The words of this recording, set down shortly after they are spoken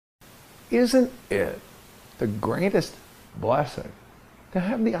Isn't it the greatest blessing to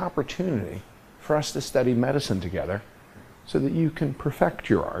have the opportunity for us to study medicine together so that you can perfect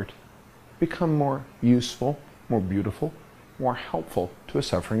your art, become more useful, more beautiful, more helpful to a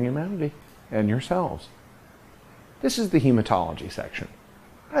suffering humanity and yourselves? This is the hematology section.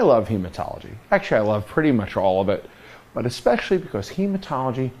 I love hematology. Actually, I love pretty much all of it, but especially because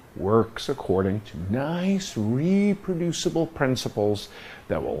hematology works according to nice, reproducible principles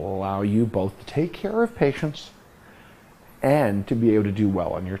that will allow you both to take care of patients and to be able to do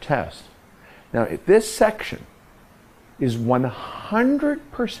well on your test. Now, this section is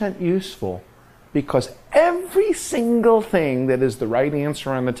 100% useful because every single thing that is the right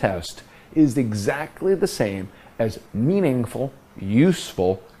answer on the test is exactly the same as meaningful,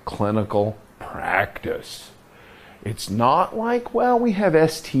 useful clinical practice. It's not like, well, we have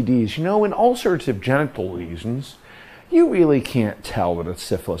STDs. You know, in ulcerative genital lesions, you really can't tell that it's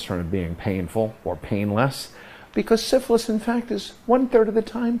syphilis from it being painful or painless, because syphilis, in fact, is 1/3 of the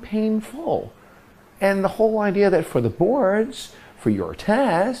time painful. And the whole idea that for the boards, for your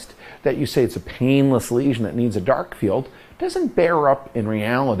test, that you say it's a painless lesion that needs a dark field, doesn't bear up in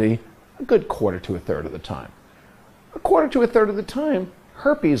reality a good 1/4 to 1/3 of the time. A 1/4 to 1/3 of the time,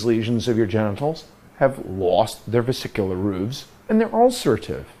 herpes lesions of your genitals have lost their vesicular roofs and they're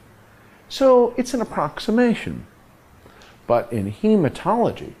ulcerative. So it's an approximation. But in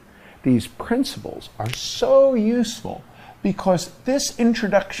hematology, these principles are so useful because this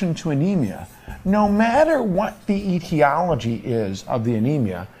introduction to anemia, no matter what the etiology is of the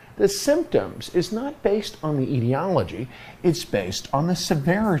anemia, the symptoms is not based on the etiology, it's based on the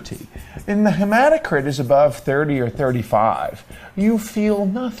severity. And the hematocrit is above 30 or 35, you feel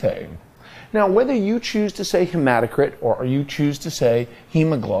nothing. Now, whether you choose to say hematocrit or you choose to say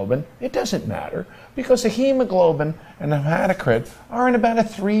hemoglobin, it doesn't matter, because the hemoglobin and the hematocrit are in about a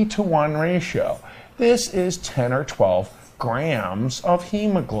 3-to-1 ratio. This is 10 or 12 grams of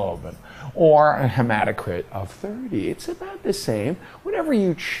hemoglobin, or a hematocrit of 30. It's about the same, whatever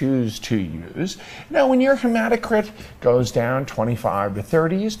you choose to use. Now, when your hematocrit goes down 25 to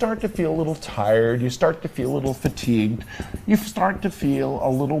 30, you start to feel a little tired, you start to feel a little fatigued, you start to feel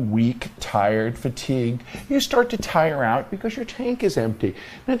a little weak, tired, fatigued. You start to tire out because your tank is empty.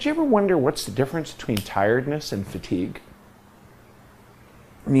 Now, do you ever wonder what's the difference between tiredness and fatigue?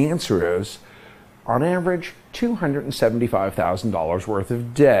 And the answer is, on average, $275,000 worth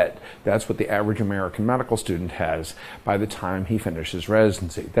of debt. That's what the average American medical student has by the time he finishes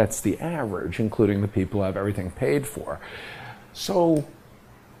residency. That's the average, including the people who have everything paid for. So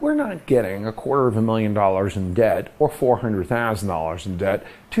we're not getting $250,000 in debt or $400,000 in debt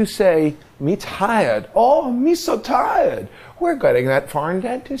to say, me tired. Oh, me so tired. We're getting that far in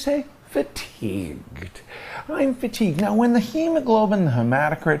debt to say, fatigued. I'm fatigued. Now, when the hemoglobin, the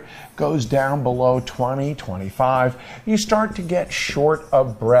hematocrit, goes down below 20, 25, you start to get short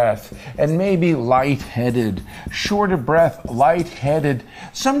of breath and maybe lightheaded. Short of breath, lightheaded.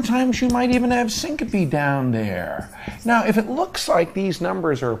 Sometimes you might even have syncope down there. Now, if it looks like these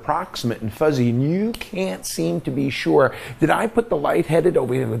numbers are approximate and fuzzy and you can't seem to be sure, did I put the lightheaded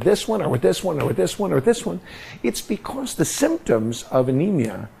over here with this one or with this one or with this one or with this one? It's because the symptoms of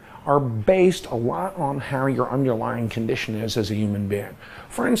anemia are based a lot on how your underlying condition is as a human being.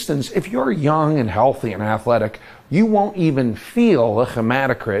 For instance, if you're young and healthy and athletic, you won't even feel a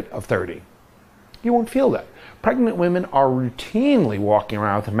hematocrit of 30. You won't feel that. Pregnant women are routinely walking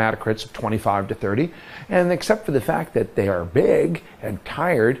around with hematocrits of 25 to 30, and except for the fact that they are big and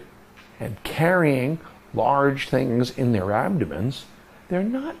tired and carrying large things in their abdomens, they're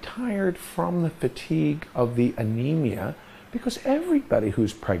not tired from the fatigue of the anemia, because everybody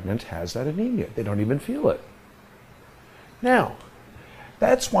who's pregnant has that anemia. They don't even feel it. Now,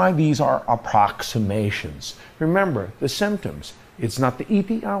 that's why these are approximations. Remember, the symptoms. It's not the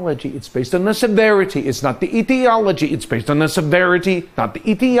etiology, it's based on the severity. It's not the etiology, it's based on the severity, not the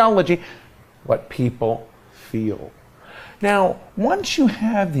etiology. What people feel. Now, once you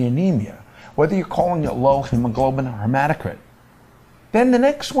have the anemia, whether you're calling it low hemoglobin or hematocrit, then the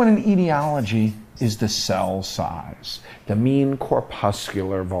next one in etiology is the cell size, the mean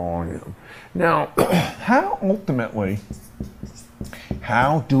corpuscular volume. Now, how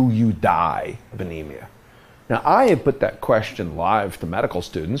do you die of anemia? Now, I have put that question live to medical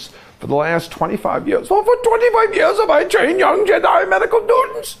students for the last 25 years. Well, for 25 years have I trained young Jedi medical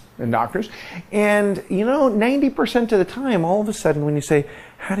students and doctors. And, you know, 90% of the time, all of a sudden, when you say,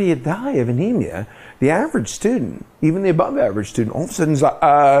 how do you die of anemia? The average student, even the above average student, all of a sudden is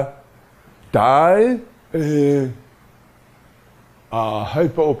die?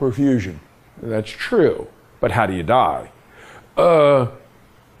 Hypoperfusion. That's true. But how do you die?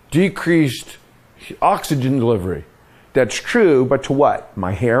 decreased oxygen delivery. That's true, but to what?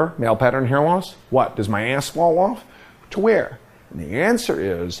 My hair, male pattern hair loss? What? Does my ass fall off? To where? And the answer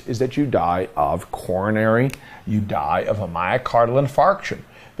is that you die of you die of a myocardial infarction.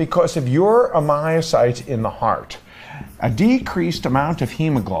 Because if you're a myocyte in the heart, a decreased amount of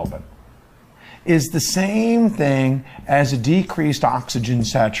hemoglobin is the same thing as a decreased oxygen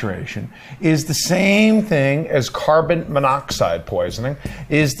saturation, is the same thing as carbon monoxide poisoning,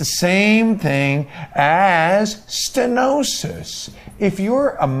 is the same thing as stenosis. If you're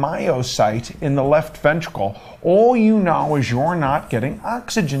a myocyte in the left ventricle, all you know is you're not getting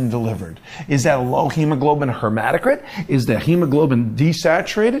oxygen delivered. Is that a low hemoglobin hematocrit? Is the hemoglobin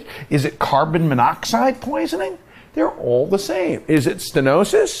desaturated? Is it carbon monoxide poisoning? They're all the same. Is it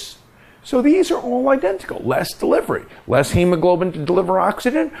stenosis? So these are all identical. Less delivery, less hemoglobin to deliver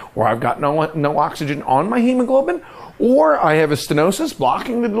oxygen, or I've got no oxygen on my hemoglobin, or I have a stenosis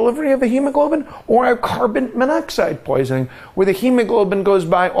blocking the delivery of the hemoglobin, or I have carbon monoxide poisoning, where the hemoglobin goes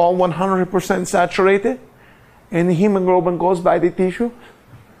by all 100% saturated, and the hemoglobin goes by the tissue,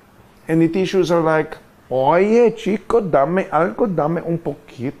 and the tissues are like, oye, chico, dame algo, dame un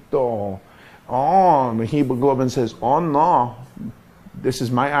poquito. Oh, the hemoglobin says, oh no, this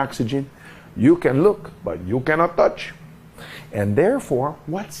is my oxygen. You can look, but you cannot touch. And therefore,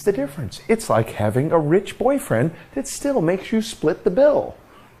 what's the difference? It's like having a rich boyfriend that still makes you split the bill.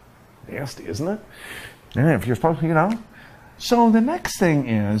 Nasty, isn't it? And if you're supposed to, you know. So the next thing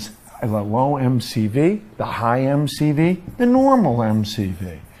is the low MCV, the high MCV, the normal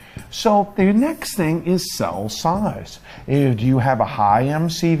MCV. So the next thing is cell size. Do you have a high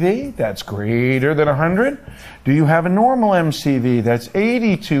MCV that's greater than 100? Do you have a normal MCV that's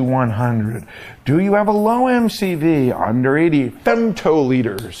 80 to 100? Do you have a low MCV under 80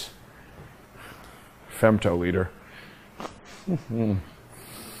 femtoliters? Femtoliter.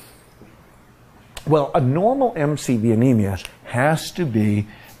 Well, a normal MCV anemia has to be,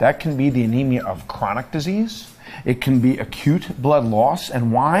 that can be the anemia of chronic disease. It can be acute blood loss.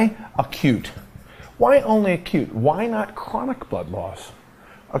 And why acute? Why only acute? Why not chronic blood loss?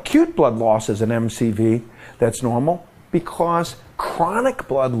 Acute blood loss is an MCV that's normal because chronic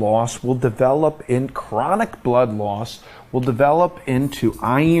blood loss will develop into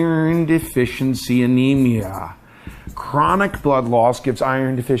iron deficiency anemia. Chronic blood loss gives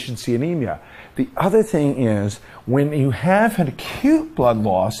iron deficiency anemia. The other thing is, when you have an acute blood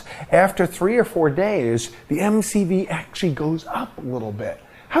loss, after 3 or 4 days, the MCV actually goes up a little bit.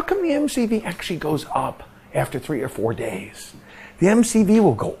 How come the MCV actually goes up after 3 or 4 days? The MCV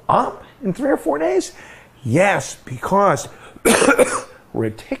will go up in 3 or 4 days? Yes, because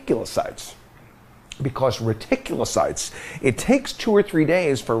reticulocytes. Because reticulocytes, it takes 2 or 3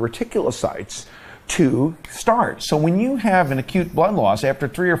 days for reticulocytes to start. So when you have an acute blood loss after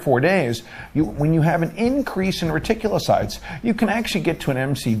 3 or 4 days, when you have an increase in reticulocytes, you can actually get to an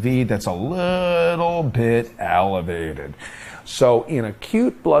MCV that's a little bit elevated. So in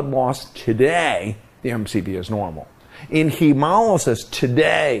acute blood loss today, the MCV is normal. In hemolysis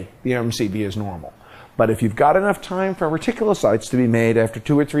today, the MCV is normal. But if you've got enough time for reticulocytes to be made after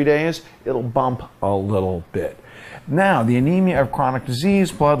 2 or 3 days, it'll bump a little bit. Now, the anemia of chronic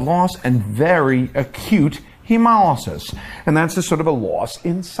disease, blood loss, and very acute hemolysis. And that's a sort of a loss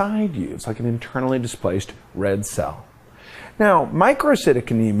inside you. It's like an internally displaced red cell. Now, microcytic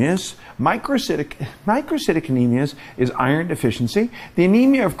anemias is iron deficiency. The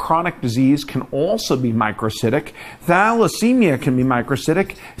anemia of chronic disease can also be microcytic. Thalassemia can be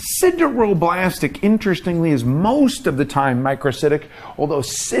microcytic. Sideroblastic, interestingly, is most of the time microcytic, although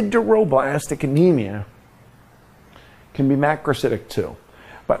sideroblastic anemia can be macrocytic too.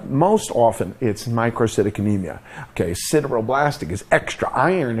 But most often it's microcytic anemia. Okay, sideroblastic is extra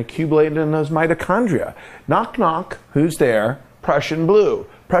iron accumulated in those mitochondria. Knock, knock, who's there? Prussian blue.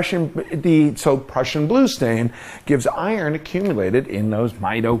 Prussian blue stain gives iron accumulated in those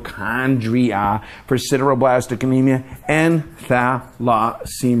mitochondria for sideroblastic anemia and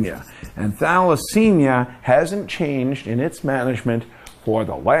thalassemia. And thalassemia hasn't changed in its management for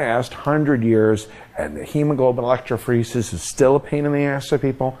the last 100 years, and the hemoglobin electrophoresis is still a pain in the ass for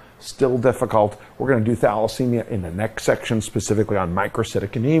people, still difficult. We're going to do thalassemia in the next section, specifically on microcytic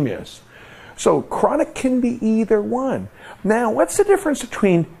anemias. So chronic can be either one. Now, what's the difference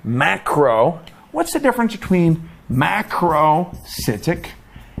between macrocytic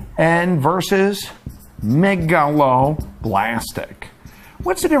and versus megaloblastic?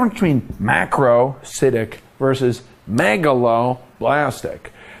 What's the difference between macrocytic versus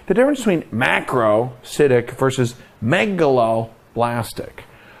megaloblastic? The difference between macrocytic versus megaloblastic.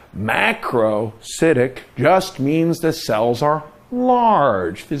 Macrocytic just means the cells are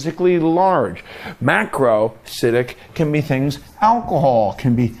large, physically large. Macrocytic can be things, alcohol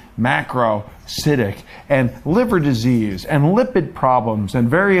can be macrocytic, and liver disease and lipid problems and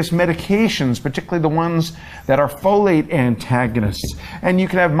various medications, particularly the ones that are folate antagonists. And you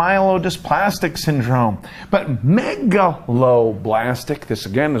can have myelodysplastic syndrome. But megaloblastic, this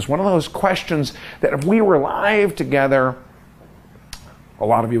again is one of those questions that if we were live together, a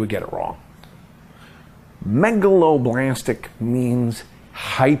lot of you would get it wrong. Megaloblastic means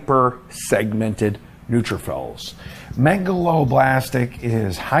hyper-segmented neutrophils. Megaloblastic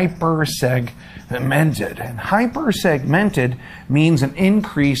is hyper-segmented, and hyper-segmented means an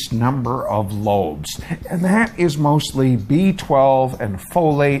increased number of lobes, and that is mostly B12 and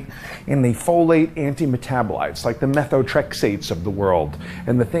folate in the folate antimetabolites, like the methotrexates of the world,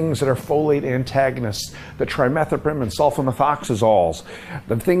 and the things that are folate antagonists, the trimethoprim and sulfamethoxazoles,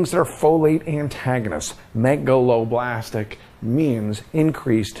 the things that are folate antagonists. Megaloblastic means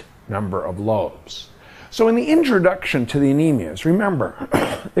increased number of lobes. So in the introduction to the anemias, remember,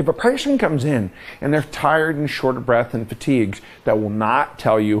 if a person comes in and they're tired and short of breath and fatigued, that will not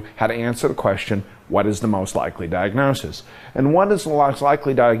tell you how to answer the question, what is the most likely diagnosis? And what is the most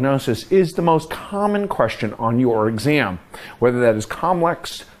likely diagnosis is the most common question on your exam. Whether that is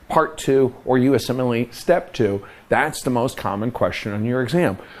COMLEX Part 2 or USMLE Step 2, that's the most common question on your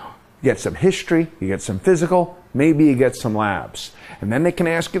exam. You get some history, you get some physical, maybe you get some labs. And then they can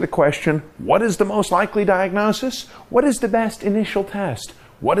ask you the question, what is the most likely diagnosis? What is the best initial test?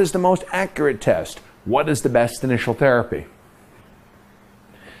 What is the most accurate test? What is the best initial therapy?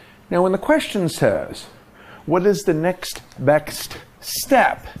 Now, when the question says, what is the next best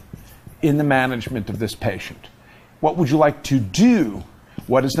step in the management of this patient? What would you like to do?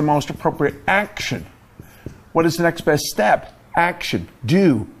 What is the most appropriate action? What is the next best step? Action,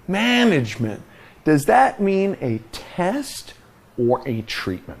 do, management. Does that mean a test or a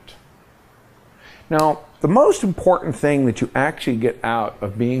treatment? Now, the most important thing that you actually get out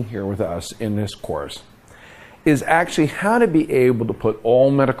of being here with us in this course is actually how to be able to put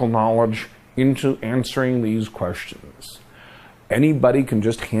all medical knowledge into answering these questions. Anybody can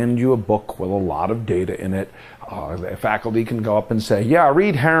just hand you a book with a lot of data in it. The faculty can go up and say, yeah,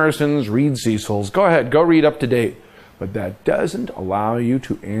 read Harrison's, read Cecil's, go ahead, go read up to date. But that doesn't allow you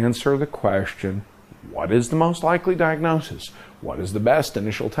to answer the question, what is the most likely diagnosis? What is the best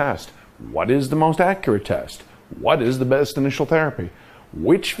initial test? What is the most accurate test? What is the best initial therapy?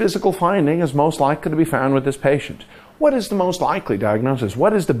 Which physical finding is most likely to be found with this patient? What is the most likely diagnosis?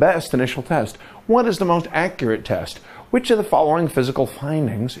 What is the best initial test? What is the most accurate test? Which of the following physical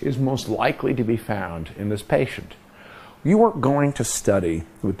findings is most likely to be found in this patient? You are going to study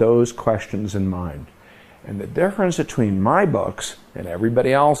with those questions in mind. And the difference between my books and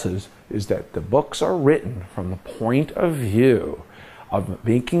everybody else's is that the books are written from the point of view of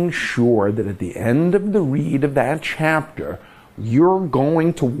making sure that at the end of the read of that chapter, you're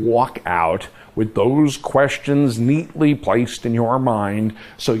going to walk out with those questions neatly placed in your mind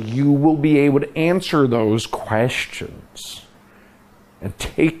so you will be able to answer those questions and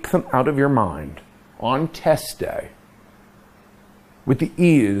take them out of your mind on test day with the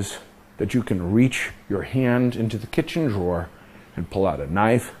ease that you can reach your hand into the kitchen drawer and pull out a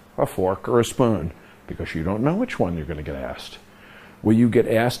knife, a fork, or a spoon because you don't know which one you're going to get asked. Will you get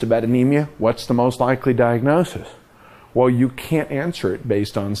asked about anemia? What's the most likely diagnosis? Well, you can't answer it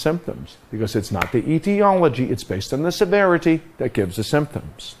based on symptoms because it's not the etiology, it's based on the severity that gives the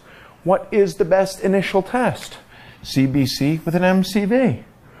symptoms. What is the best initial test? CBC with an MCV.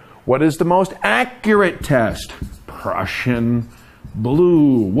 What is the most accurate test? Prussian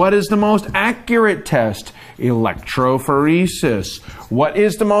blue. What is the most accurate test? Electrophoresis. What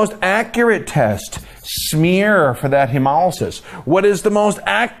is the most accurate test? Smear for that hemolysis. What is the most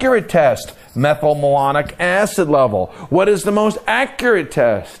accurate test? Methylmalonic acid level. What is the most accurate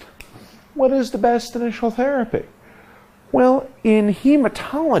test? What is the best initial therapy? Well, in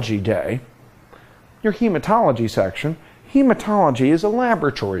hematology day, your hematology section, hematology is a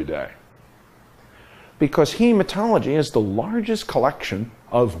laboratory day. Because hematology is the largest collection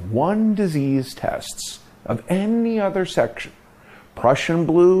of one disease tests of any other section. Prussian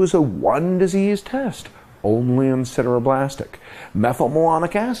blue is a one disease test, only in sideroblastic.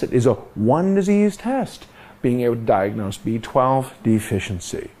 Methylmalonic acid is a one disease test, being able to diagnose B12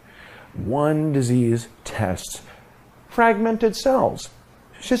 deficiency. One disease tests. Fragmented cells,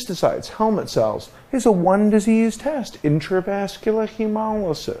 schistocytes, helmet cells, is a one disease test, intravascular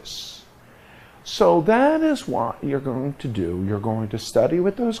hemolysis. So that is what you're going to do. You're going to study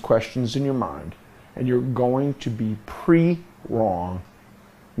with those questions in your mind, and you're going to be pre-wrong,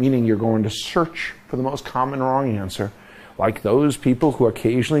 meaning you're going to search for the most common wrong answer, like those people who are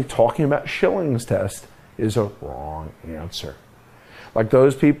occasionally talking about Schilling's test, is a wrong answer. Like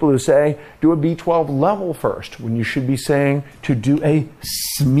those people who say, do a B12 level first, when you should be saying to do a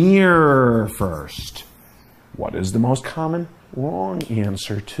smear first. What is the most common wrong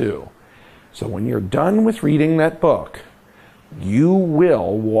answer too? So when you're done with reading that book, you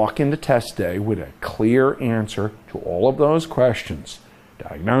will walk into test day with a clear answer to all of those questions.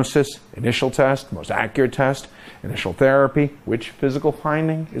 Diagnosis, initial test, most accurate test, initial therapy, which physical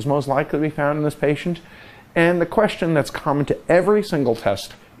finding is most likely to be found in this patient, and the question that's common to every single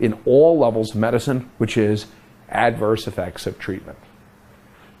test in all levels of medicine, which is adverse effects of treatment.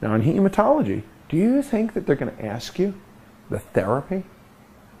 Now in hematology, do you think that they're going to ask you the therapy?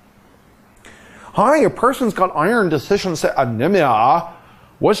 Hi, a person's got iron deficiency anemia.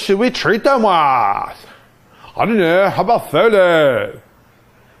 What should we treat them with? I don't know, how about folate?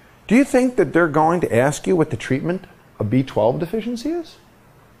 Do you think that they're going to ask you what the treatment of B12 deficiency is?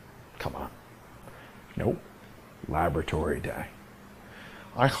 Come on. Nope. Laboratory day.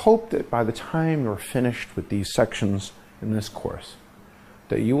 I hope that by the time you're finished with these sections in this course,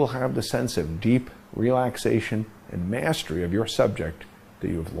 that you will have the sense of deep relaxation and mastery of your subject that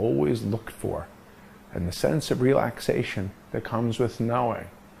you have always looked for, and the sense of relaxation that comes with knowing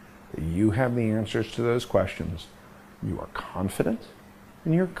that you have the answers to those questions. You are confident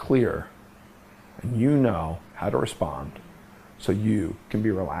and you're clear, and you know how to respond, so you can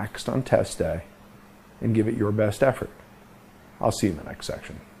be relaxed on test day and give it your best effort. I'll see you in the next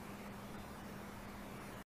section.